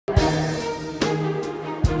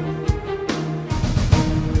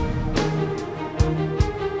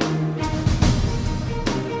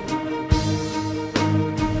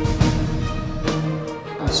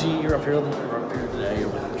here today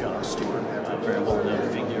with Jon Stewart, a very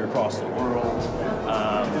well-known figure across the world.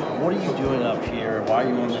 What are you doing up here? Why are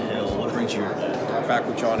you on the Hill? What brings you here today? I'm back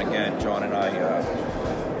with Jon again. Jon and I,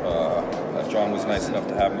 Jon was nice enough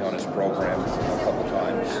to have me on his program a couple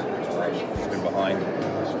times. He's been behind the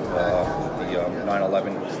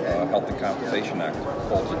 9/11 Health and Compensation Act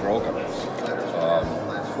called the Droga.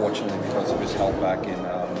 Fortunately, because of his health back in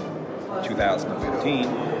 2015,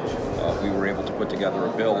 we were able to put together a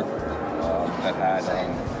bill that had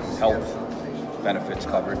health benefits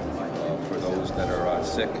covered for those that are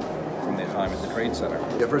sick from their time at the Trade Center.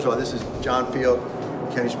 Yeah, first of all, this is John Field,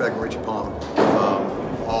 Kenny Speck, and Richie Palmer,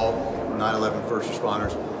 all 9/11 first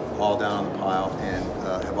responders, all down on the pile, and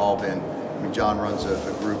have all been. I mean, John runs a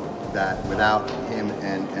group that, without him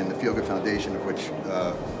and the Feel Good Foundation, of which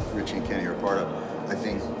Richie and Kenny are part of, I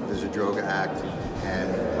think there's a Droga Act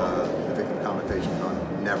and the Victim Compensation Fund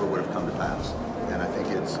never would have come to pass. And I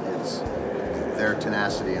think it's their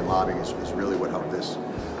tenacity and lobbying is really what helped this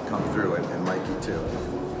come through, and Mikey too.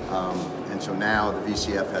 And so now the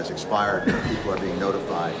VCF has expired, and people are being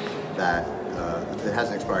notified that it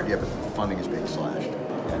hasn't expired yet, but the funding is being slashed.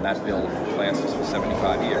 And that bill lasts for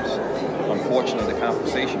 75 years. Unfortunately, the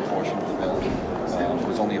compensation portion of the bill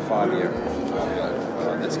was only a 5-year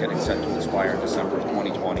that's getting set to expire in December of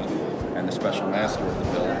 2020. And the special master of the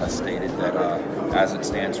bill has stated that as it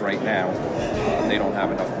stands right now, they don't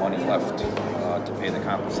have enough money left to pay the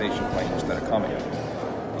compensation claims that are coming.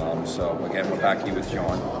 So again, we're back here with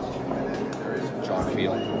Jon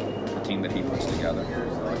Field, the team that he puts together,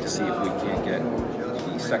 to see if we can't get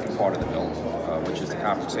the second part of the bill, which is the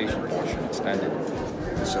compensation portion, extended.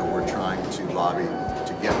 And so we're trying to lobby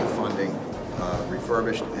to get the funding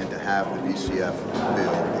refurbished and to have the VCF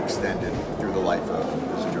bill extended through the life of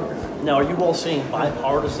this Droga. Now, are you all seeing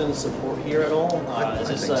bipartisan support here at all? Is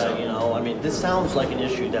this, so. You know, I mean, this sounds like an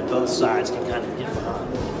issue that both sides can kind of get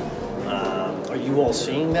behind. Are you all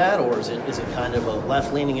seeing that, or is it kind of a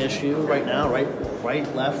left-leaning issue right now, right,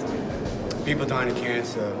 left? People dying of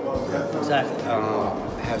cancer. Yeah. Exactly.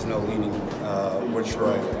 Has no leaning which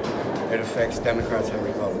way. It affects Democrats and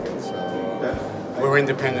Republicans. So we're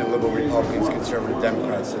independent, liberal Republicans, conservative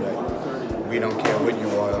Democrats today. We don't care what you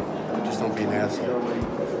are, just don't be an asshole.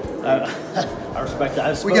 I respect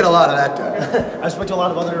that. We get a lot of that done. I spoke to a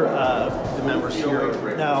lot of other the members here.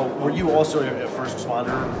 Now, were you also a first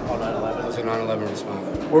responder on 9/11? I was a 9/11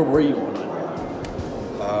 responder. Where were you on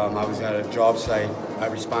 9/11? I was at a job site. I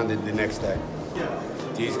responded the next day.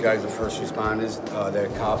 These guys are first responders.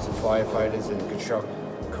 They're cops and firefighters and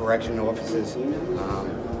correction officers.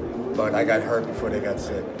 But I got hurt before they got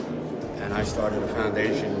sick. And I started a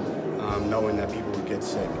foundation knowing that people would get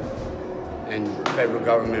sick. And the federal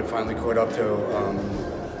government finally caught up to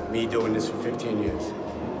me doing this for 15 years.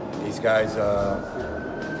 These guys,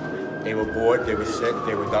 they were bored, they were sick,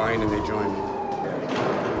 they were dying, and they joined me.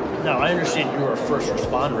 Now, I understand you were a first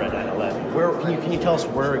responder at 9/11. Where can you tell us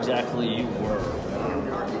where exactly you were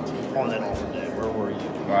on that awful day? Where were you?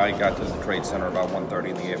 Well, I got to the Trade Center about 1:30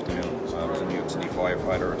 in the afternoon. I was a New York City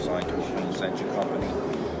firefighter assigned to a Queens engine company,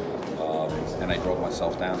 and I drove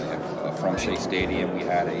myself down there from Shea Stadium. We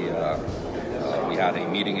had a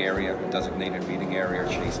meeting area, a designated meeting area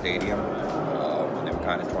at Shea Stadium, and they were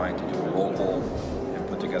kind of trying to do a roll call and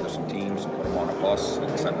put together some teams and put them on a bus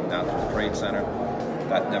and send them down to the Trade Center.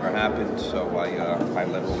 That never happened, so I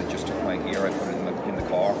literally just took my gear, I put it in the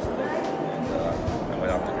car, and I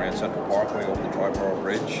went out to Grand Central Parkway, over the Triborough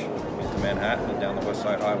Bridge, into Manhattan, and down the West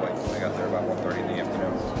Side Highway. I got there about 1:30 in the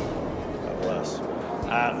afternoon. God bless.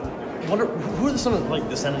 Who are some of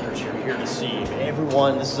the senators you're here to see?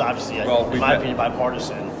 Everyone. This is obviously, in my opinion,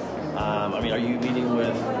 bipartisan. I mean, are you meeting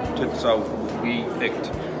with? So we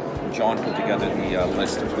picked. Jon put together the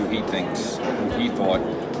list of who he thought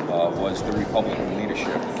was the Republican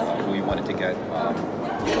leadership who he wanted to get a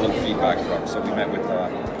little feedback from. So we met with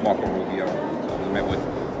Marco Rubio, we met with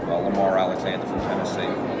Lamar Alexander from Tennessee,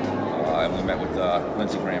 and we met with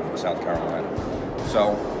Lindsey Graham from South Carolina.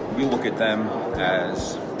 So we look at them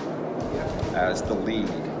as the lead,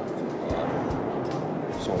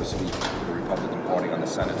 so to speak, for the Republican Party on the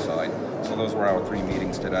Senate side. So those were our 3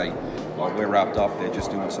 meetings today. We're wrapped up. They're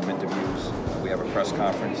just doing some interviews. We have a press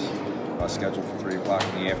conference scheduled for 3 o'clock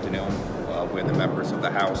in the afternoon, where the members of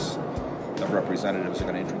the House of Representatives are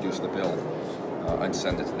going to introduce the bill and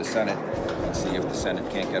send it to the Senate and see if the Senate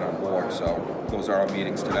can't get on board. So those are our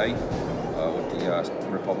meetings today with the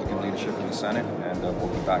Republican leadership in the Senate, and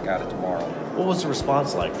we'll be back at it tomorrow. What was the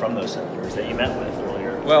response like from those senators that you met with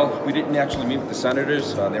earlier? Well, we didn't actually meet with the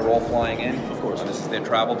senators. They were all flying in. Of course. This is their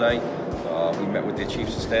travel day. We met with their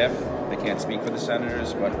chiefs of staff. They can't speak for the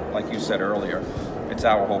senators, but like you said earlier, it's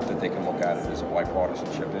our hope that they can look at it as a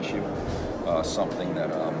bipartisanship issue, something that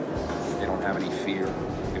they don't have any fear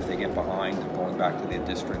if they get behind going back to their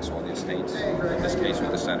districts or their states, in this case with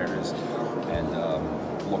the senators, and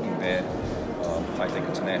looking bad. I think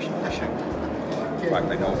it's a national issue. In fact,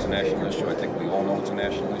 I know it's a national issue. I think we all know it's a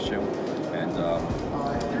national issue. And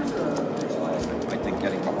I think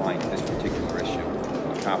getting behind this particular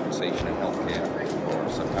issue, compensation and health care for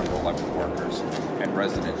September 11th workers and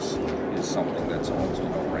residents, is something that's almost a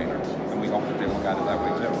no-brainer. And we hope that they look at it that way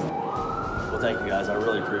too. Well, thank you guys. I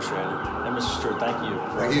really appreciate it. And Mr. Stewart, thank you.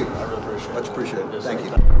 Thank you. I really appreciate it. Much appreciated. Yes, Thank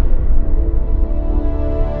sir. you.